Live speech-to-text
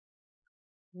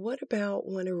What about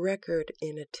when a record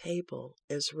in a table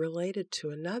is related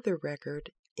to another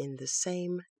record in the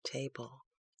same table,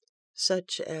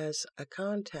 such as a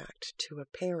contact to a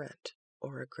parent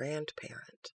or a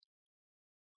grandparent,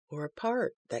 or a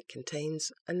part that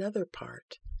contains another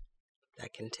part,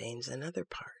 that contains another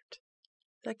part,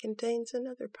 that contains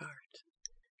another part,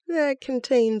 that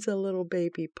contains a little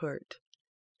baby part,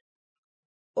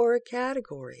 or a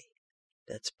category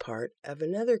that's part of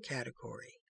another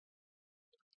category?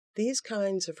 These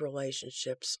kinds of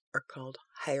relationships are called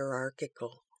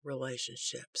hierarchical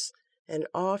relationships and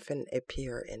often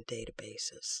appear in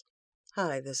databases.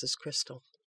 Hi, this is Crystal.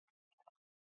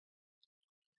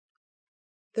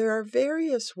 There are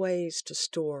various ways to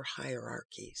store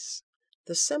hierarchies.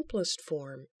 The simplest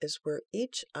form is where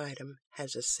each item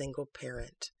has a single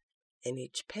parent, and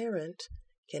each parent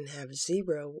can have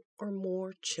 0 or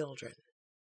more children.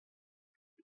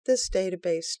 This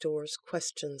database stores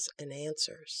questions and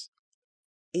answers.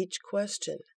 Each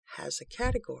question has a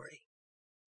category.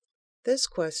 This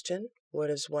question,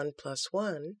 what is 1 plus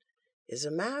 1, is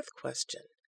a math question,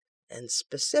 and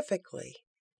specifically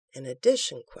an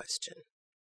addition question.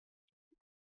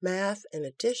 Math and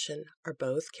addition are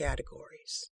both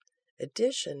categories.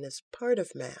 Addition is part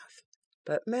of math,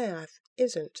 but math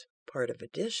isn't part of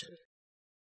addition.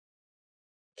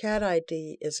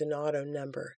 CatID is an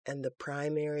AutoNumber and the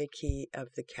primary key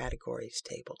of the categories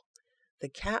table. The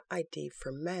CatID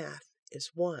for math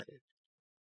is 1.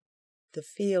 The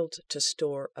field to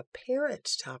store a parent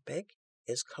topic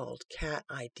is called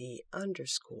CatID_.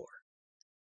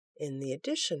 In the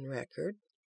addition record,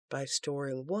 by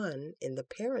storing 1 in the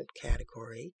parent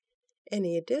category,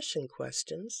 any addition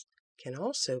questions can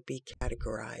also be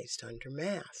categorized under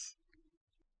math.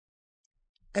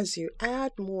 As you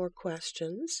add more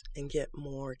questions and get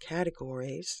more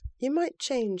categories, you might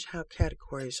change how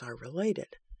categories are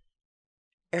related.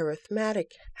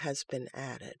 Arithmetic has been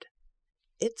added.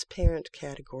 Its parent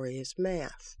category is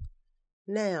math.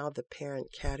 Now the parent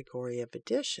category of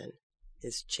addition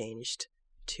is changed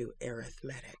to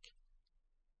arithmetic.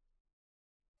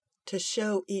 To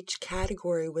show each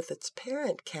category with its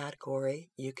parent category,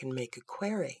 you can make a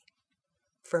query.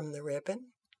 From the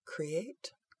ribbon,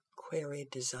 Create, Query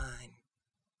Design.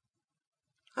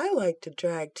 I like to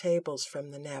drag tables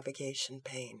from the navigation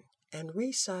pane and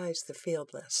resize the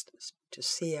field list to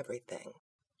see everything.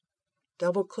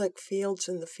 Double-click fields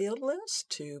in the field list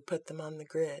to put them on the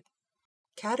grid.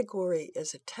 Category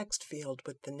is a text field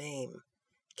with the name.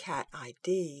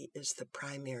 CatID is the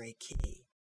primary key.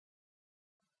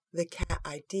 The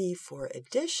CatID for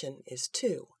addition is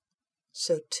 2,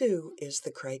 so 2 is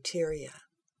the criteria.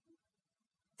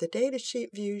 The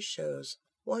datasheet view shows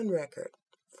 1 record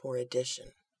for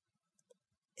addition.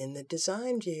 In the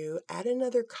design view, add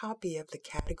another copy of the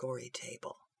category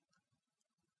table.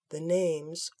 The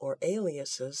names or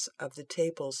aliases of the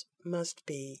tables must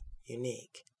be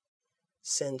unique.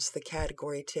 Since the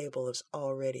category table is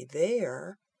already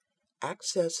there,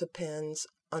 access appends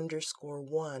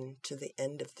 _1 to the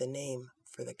end of the name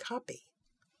for the copy.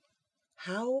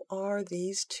 How are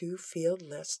these two field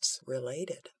lists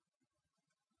related?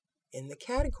 In the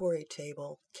category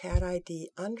table, CatID_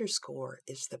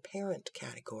 is the parent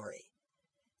category.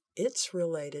 It's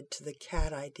related to the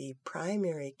CatID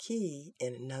primary key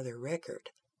in another record.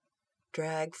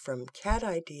 Drag from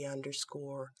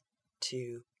CatID_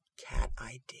 to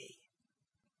CatID.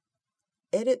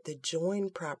 Edit the Join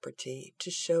property to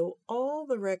show all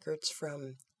the records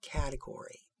from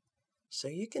category, so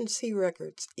you can see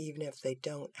records even if they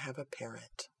don't have a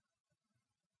parent.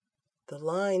 The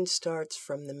line starts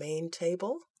from the main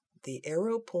table. The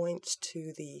arrow points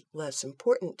to the less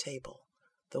important table,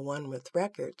 the one with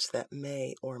records that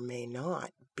may or may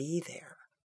not be there.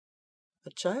 A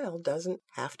child doesn't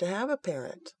have to have a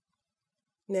parent.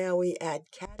 Now we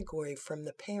add category from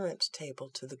the parent table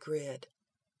to the grid.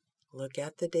 Look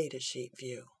at the datasheet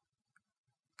view.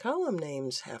 Column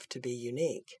names have to be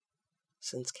unique.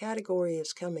 Since category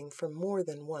is coming from more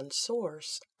than one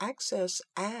source, Access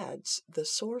adds the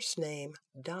source name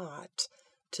dot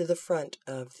to the front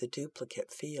of the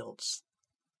duplicate fields.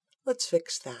 Let's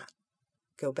fix that.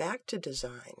 Go back to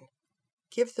Design.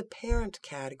 Give the parent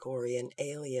category an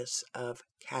alias of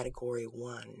Category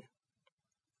 1.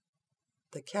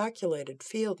 The calculated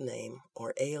field name,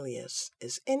 or alias,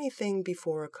 is anything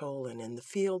before a colon in the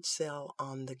field cell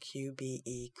on the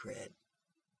QBE grid.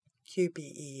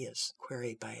 QBE is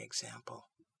Query by Example.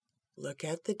 Look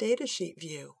at the datasheet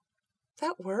view.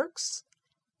 That works.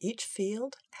 Each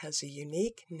field has a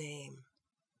unique name.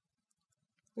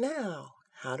 Now,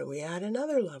 how do we add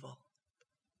another level?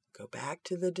 Go back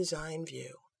to the Design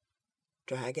view.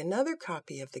 Drag another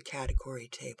copy of the category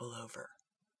table over.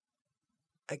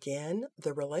 Again,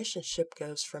 the relationship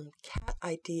goes from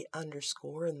CatID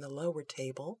underscore in the lower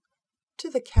table to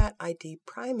the CatID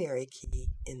primary key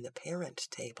in the parent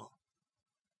table.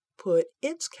 Put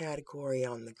its category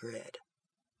on the grid.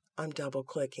 I'm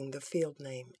double-clicking the field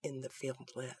name in the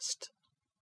field list.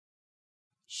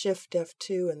 Shift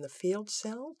F2 in the field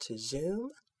cell to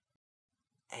zoom.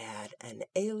 Add an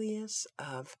alias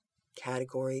of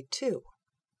category 2.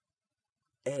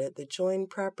 Edit the join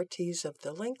properties of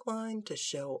the link line to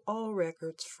show all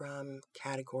records from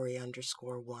category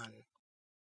underscore 1.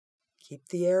 Keep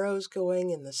the arrows going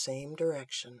in the same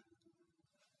direction.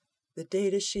 The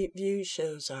datasheet view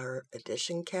shows our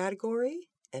addition category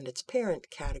and its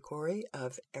parent category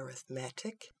of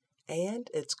arithmetic and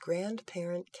its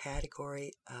grandparent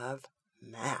category of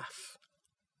math.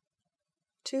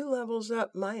 2 levels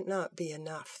up might not be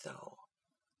enough, though.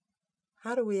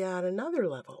 How do we add another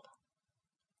level?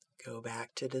 Go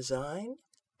back to Design,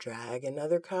 drag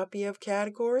another copy of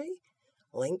category,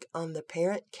 link on the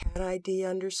parent CatID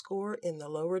underscore in the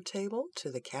lower table to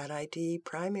the CatID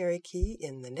primary key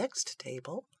in the next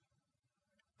table,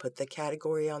 put the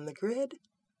category on the grid,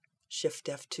 Shift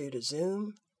F2 to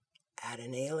zoom, add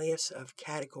an alias of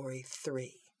category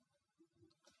 3.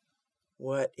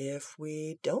 What if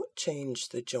we don't change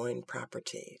the join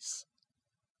properties?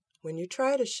 When you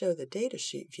try to show the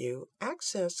datasheet view,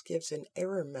 Access gives an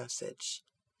error message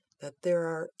that there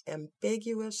are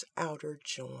ambiguous outer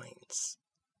joins.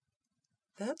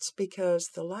 That's because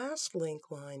the last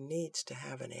link line needs to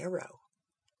have an arrow.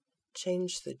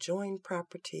 Change the join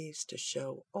properties to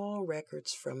show all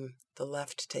records from the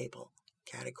left table,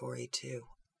 category 2.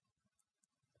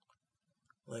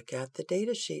 Look at the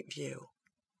datasheet view.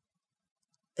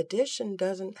 Addition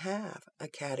doesn't have a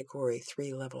category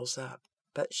 3 levels up,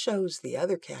 but shows the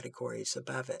other categories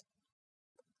above it.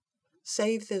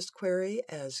 Save this query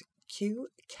as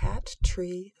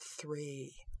QCatTree3.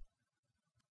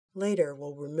 Later,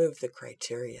 we'll remove the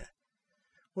criteria.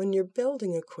 When you're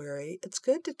building a query, it's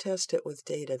good to test it with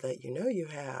data that you know you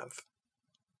have.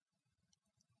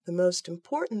 The most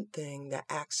important thing that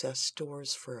Access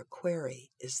stores for a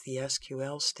query is the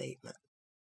SQL statement.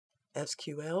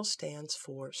 SQL stands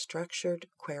for Structured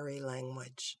Query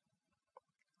Language.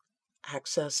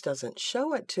 Access doesn't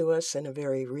show it to us in a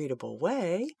very readable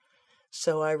way,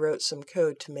 so I wrote some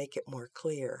code to make it more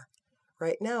clear.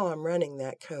 Right now I'm running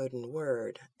that code in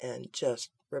Word and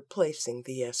just replacing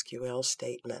the SQL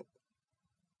statement.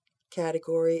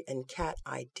 Category and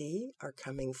CatID are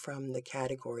coming from the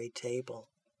category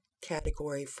table.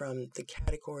 Category from the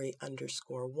category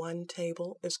underscore 1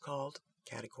 table is called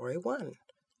category 1.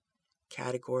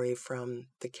 Category from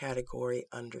the category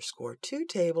underscore 2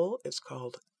 table is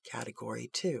called category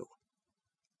 2.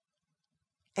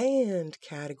 And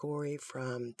category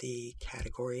from the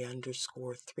category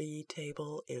underscore 3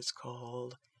 table is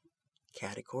called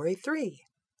category 3.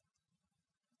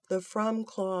 The from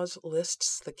clause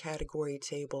lists the category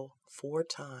table 4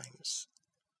 times.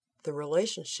 The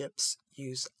relationships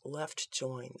use left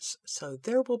joins, so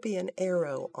there will be an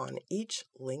arrow on each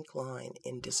link line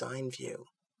in Design View.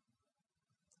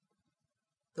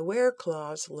 The where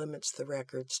clause limits the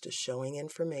records to showing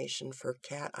information for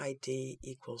CatID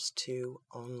equals 2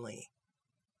 only.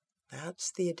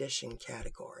 That's the addition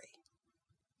category.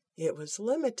 It was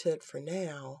limited for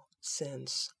now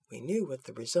since we knew what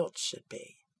the results should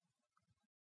be.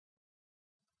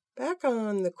 Back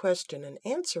on the question and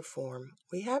answer form,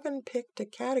 we haven't picked a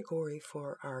category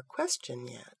for our question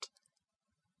yet.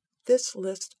 This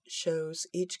list shows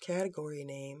each category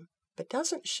name, but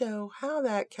doesn't show how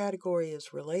that category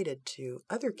is related to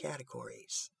other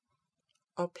categories.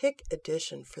 I'll pick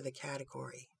Addition for the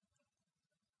category.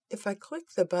 If I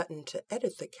click the button to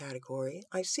edit the category,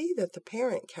 I see that the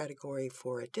parent category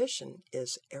for Addition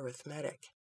is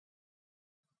Arithmetic.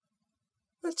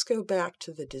 Let's go back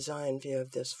to the design view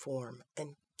of this form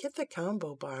and get the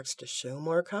combo box to show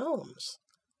more columns.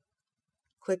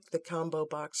 Click the combo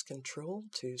box control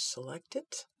to select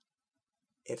it.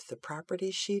 If the property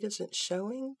sheet isn't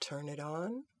showing, turn it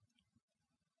on.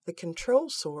 The control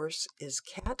source is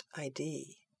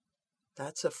CatID.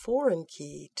 That's a foreign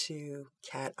key to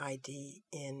CatID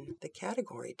in the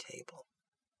category table.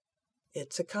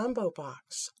 It's a combo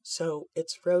box, so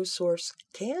its RowSource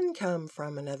can come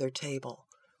from another table,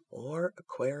 or a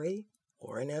query,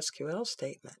 or an SQL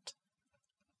statement.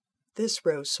 This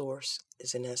RowSource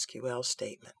is an SQL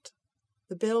statement.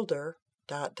 The builder, ...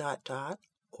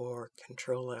 or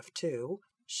Control F2,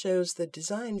 shows the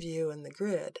design view in the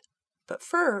grid, But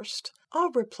first,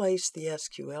 I'll replace the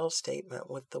SQL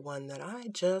statement with the one that I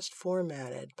just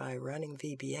formatted by running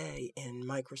VBA in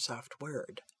Microsoft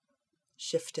Word.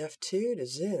 Shift F2 to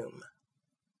zoom.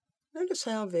 Notice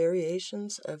how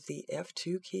variations of the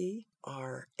F2 key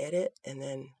are edit and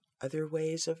then other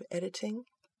ways of editing?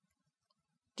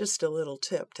 Just a little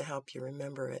tip to help you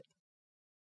remember it.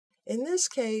 In this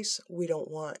case, we don't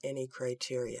want any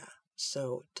criteria,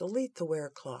 so delete the where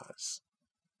clause.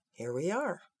 Here we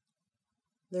are.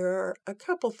 There are a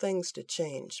couple things to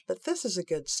change, but this is a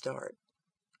good start.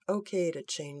 OK to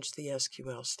change the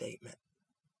SQL statement.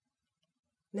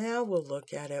 Now we'll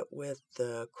look at it with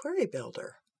the Query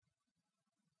Builder.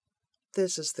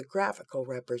 This is the graphical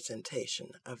representation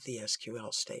of the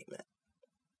SQL statement.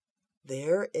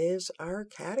 There is our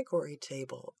category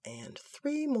table and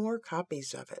 3 more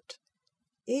copies of it,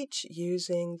 each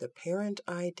using the parent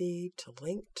ID to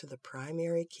link to the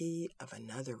primary key of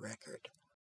another record.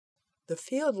 The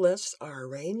field lists are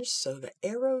arranged so the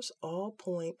arrows all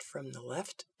point from the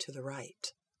left to the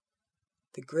right.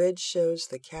 The grid shows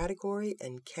the category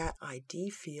and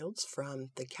CatID fields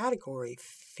from the category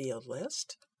field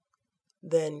list.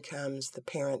 Then comes the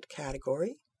parent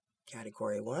category,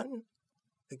 Category 1,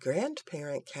 the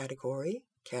grandparent category,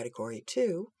 Category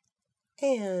 2,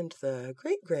 and the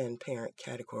great-grandparent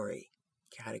category,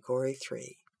 Category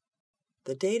 3.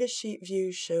 The datasheet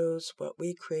view shows what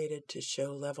we created to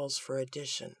show levels for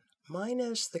addition,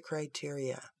 minus the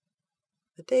criteria.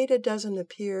 The data doesn't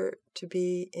appear to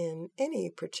be in any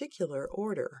particular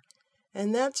order,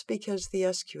 and that's because the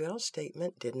SQL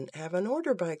statement didn't have an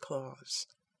order by clause.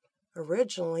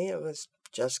 Originally, it was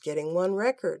just getting one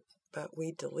record, but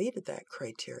we deleted that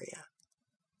criteria.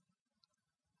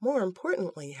 More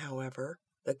importantly, however,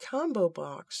 the combo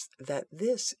box that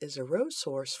this is a row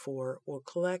source for will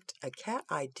collect a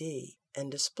CatID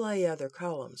and display other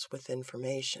columns with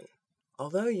information.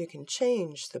 Although you can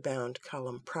change the bound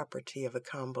column property of a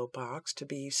combo box to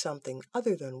be something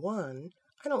other than 1,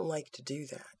 I don't like to do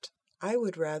that. I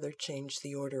would rather change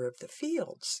the order of the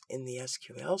fields in the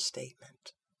SQL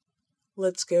statement.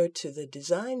 Let's go to the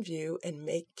design view and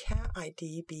make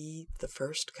CatID be the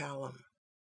first column.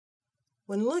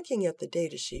 When looking at the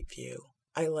datasheet view,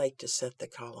 I like to set the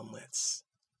column widths.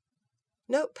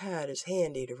 Notepad is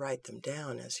handy to write them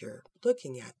down as you're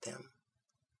looking at them.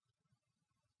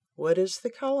 What is the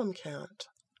column count?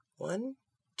 1,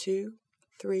 2,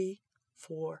 3,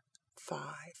 4, 5.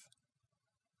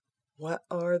 What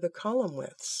are the column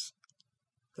widths?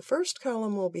 The first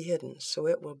column will be hidden, so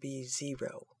it will be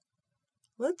 0.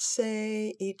 Let's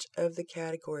say each of the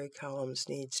category columns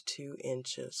needs 2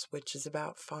 inches, which is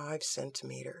about 5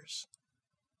 centimeters.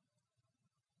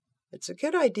 It's a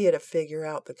good idea to figure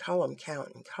out the column count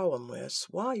and column widths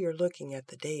while you're looking at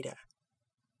the data.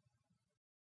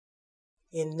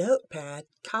 In Notepad,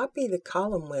 copy the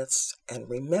column widths and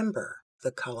remember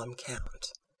the column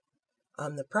count.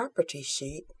 On the property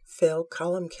sheet, fill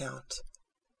column count.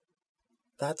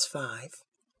 That's 5.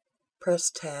 Press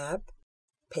Tab.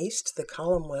 Paste the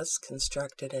column widths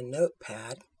constructed in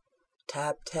Notepad,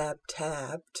 tab, tab,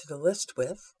 tab to the list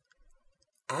width,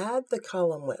 add the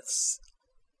column widths.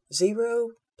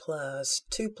 0 plus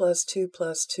 2 plus 2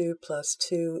 plus 2 plus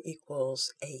 2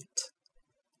 equals 8,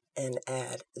 and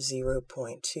add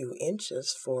 0.2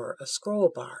 inches for a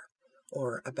scroll bar,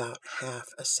 or about half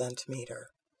a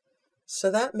centimeter.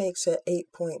 So that makes it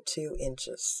 8.2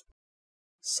 inches.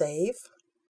 Save.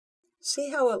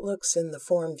 See how it looks in the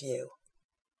form view.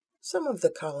 Some of the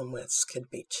column widths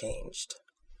could be changed.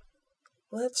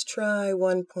 Let's try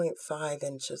 1.5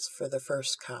 inches for the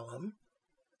first column,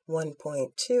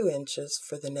 1.2 inches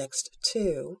for the next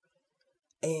 2,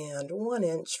 and 1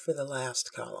 inch for the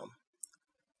last column.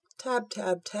 Tab,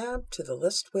 tab, tab to the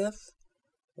list width.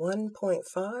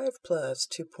 1.5 plus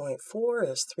 2.4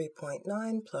 is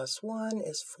 3.9 plus 1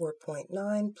 is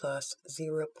 4.9 plus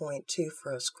 0.2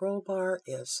 for a scroll bar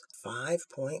is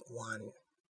 5.1.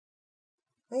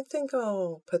 I think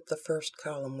I'll put the first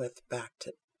column width back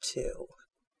to 2.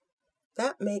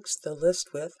 That makes the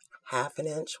list width half an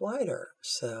inch wider,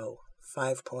 so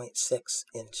 5.6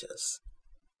 inches.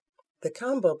 The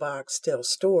combo box still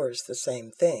stores the same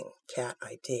thing,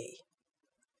 CatID,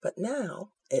 but now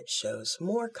it shows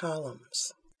more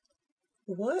columns.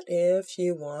 What if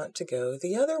you want to go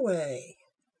the other way?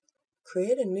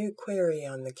 Create a new query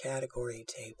on the category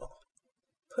table.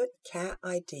 Put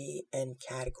CatID and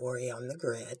category on the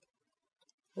grid.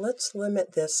 Let's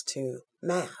limit this to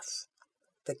math.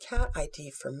 The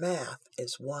CatID for math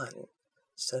is 1,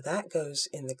 so that goes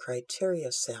in the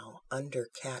criteria cell under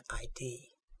CatID.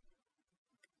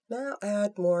 Now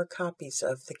add more copies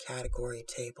of the category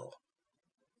table.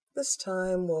 This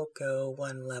time we'll go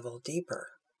one level deeper.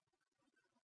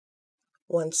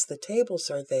 Once the tables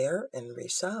are there and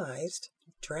resized,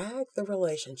 drag the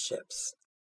relationships.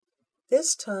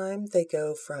 This time they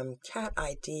go from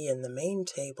CatID in the main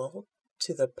table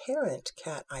to the parent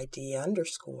CatID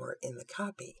underscore in the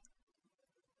copy.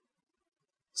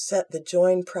 Set the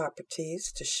join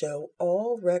properties to show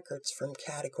all records from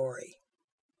category.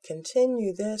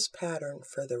 Continue this pattern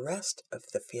for the rest of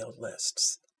the field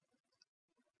lists.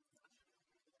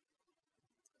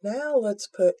 Now let's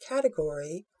put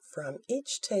category from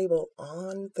each table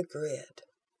on the grid.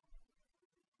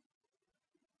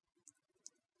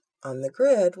 On the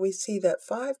grid, we see that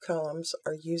 5 columns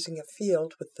are using a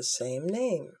field with the same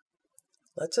name.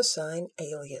 Let's assign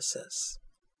aliases.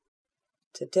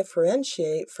 To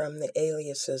differentiate from the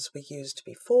aliases we used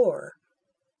before,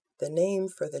 the name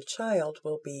for the child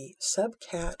will be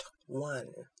subcat1,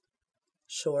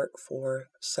 short for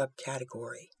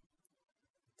subcategory.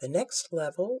 The next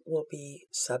level will be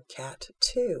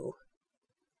subcat2.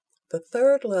 The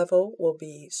third level will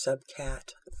be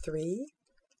subcat3,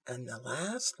 and the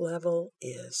last level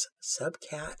is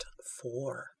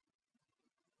subcat4.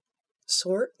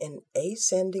 Sort in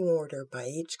ascending order by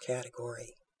each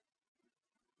category.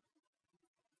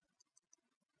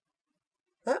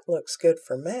 That looks good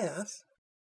for math.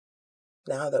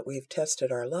 Now that we've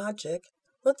tested our logic,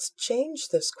 let's change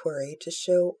this query to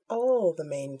show all the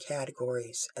main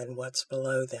categories and what's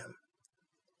below them.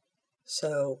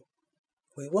 So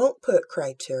we won't put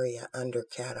criteria under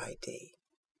CatID.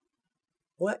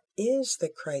 What is the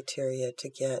criteria to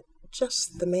get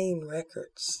just the main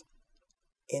records?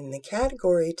 In the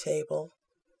category table,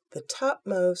 the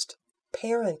topmost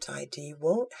parent ID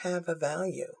won't have a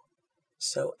value.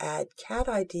 So add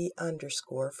CatID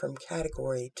underscore from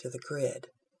category to the grid.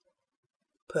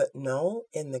 Put null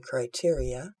in the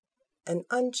criteria and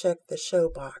uncheck the show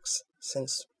box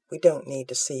since we don't need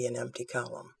to see an empty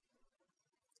column.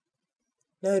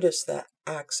 Notice that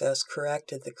Access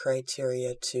corrected the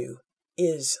criteria to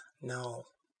is null.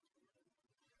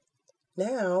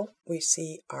 Now we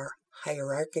see our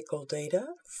hierarchical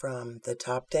data from the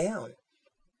top down.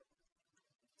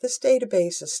 This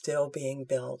database is still being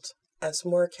built. As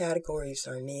more categories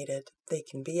are needed, they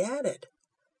can be added.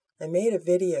 I made a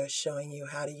video showing you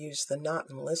how to use the Not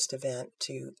in List event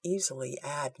to easily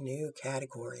add new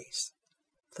categories.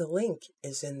 The link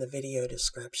is in the video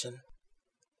description.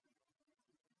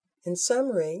 In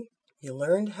summary, you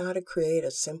learned how to create a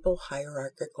simple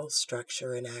hierarchical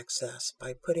structure in Access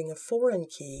by putting a foreign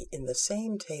key in the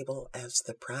same table as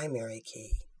the primary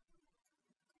key.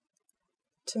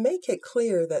 To make it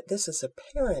clear that this is a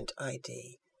parent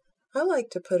ID, I like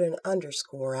to put an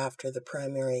underscore after the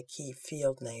primary key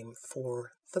field name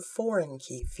for the foreign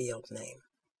key field name.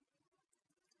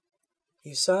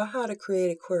 You saw how to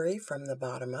create a query from the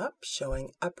bottom up,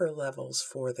 showing upper levels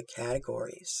for the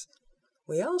categories.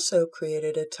 We also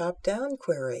created a top-down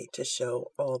query to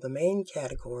show all the main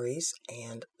categories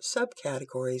and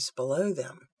subcategories below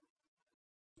them.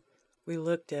 We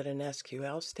looked at an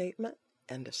SQL statement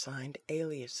and assigned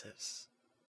aliases.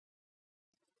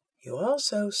 You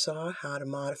also saw how to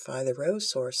modify the row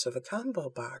source of a combo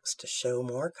box to show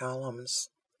more columns.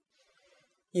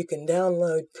 You can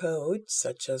download code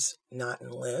such as Not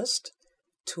in List,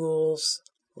 tools,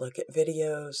 look at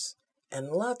videos,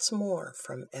 and lots more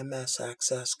from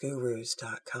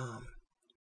msaccessgurus.com.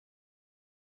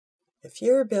 If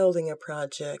you're building a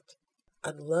project,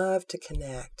 I'd love to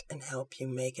connect and help you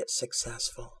make it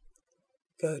successful.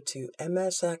 Go to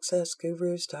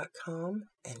msaccessgurus.com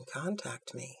and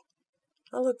contact me.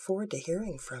 I look forward to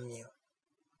hearing from you.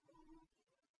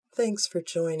 Thanks for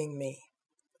joining me.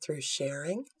 Through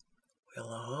sharing,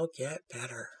 we'll all get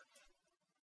better.